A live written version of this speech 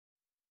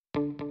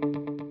Once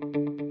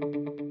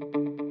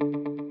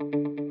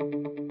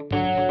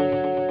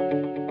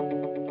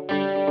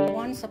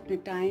upon a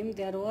time,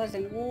 there was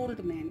an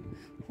old man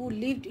who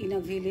lived in a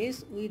village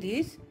with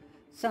his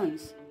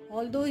sons.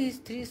 Although his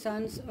three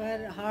sons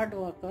were hard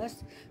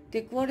workers,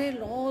 they quarreled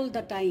all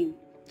the time.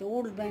 The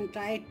old man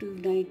tried to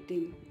unite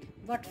them,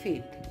 but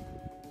failed.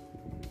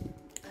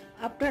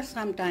 After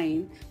some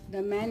time,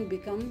 the man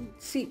became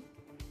sick.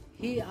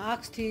 He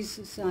asked his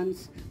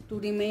sons to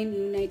remain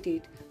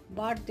united,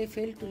 but they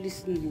failed to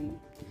listen to him.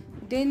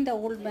 Then the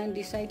old man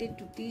decided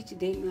to teach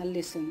them a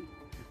lesson.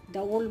 The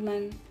old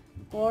man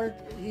called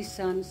his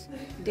sons,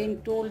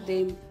 then told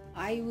them,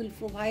 "I will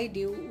provide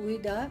you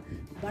with a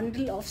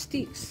bundle of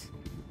sticks.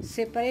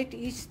 Separate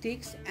each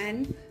sticks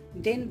and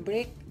then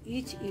break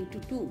each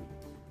into two."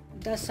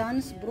 The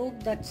sons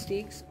broke the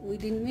sticks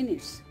within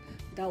minutes.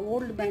 The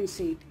old man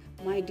said,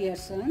 "My dear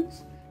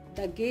sons,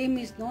 the game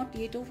is not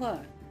yet over.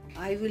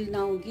 I will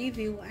now give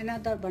you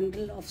another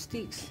bundle of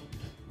sticks.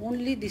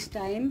 Only this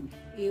time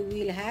you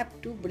will have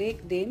to break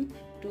them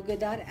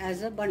together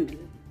as a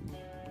bundle,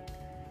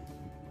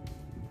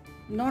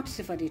 not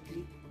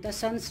separately." The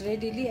sons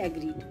readily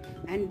agreed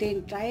and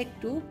then tried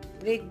to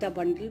break the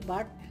bundle,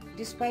 but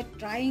despite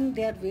trying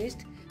their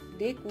best,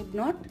 they could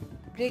not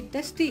break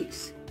the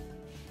sticks.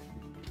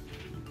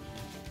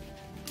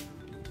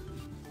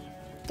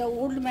 The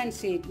old man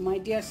said, "My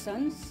dear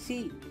sons,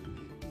 see,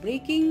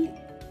 breaking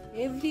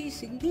every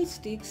single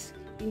sticks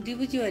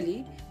individually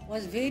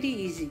was very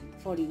easy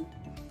for you,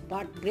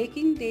 but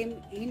breaking them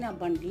in a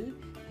bundle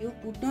you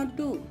could not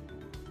do.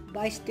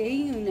 By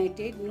staying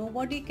united,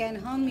 nobody can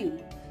harm you.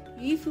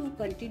 If you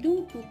continue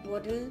to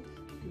quarrel,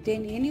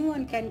 then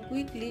anyone can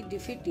quickly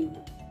defeat you.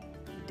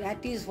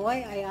 That is why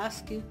I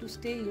ask you to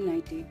stay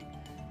united."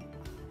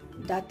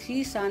 The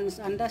three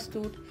sons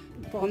understood,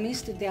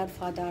 promised their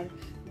father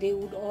they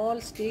would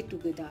all stay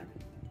together.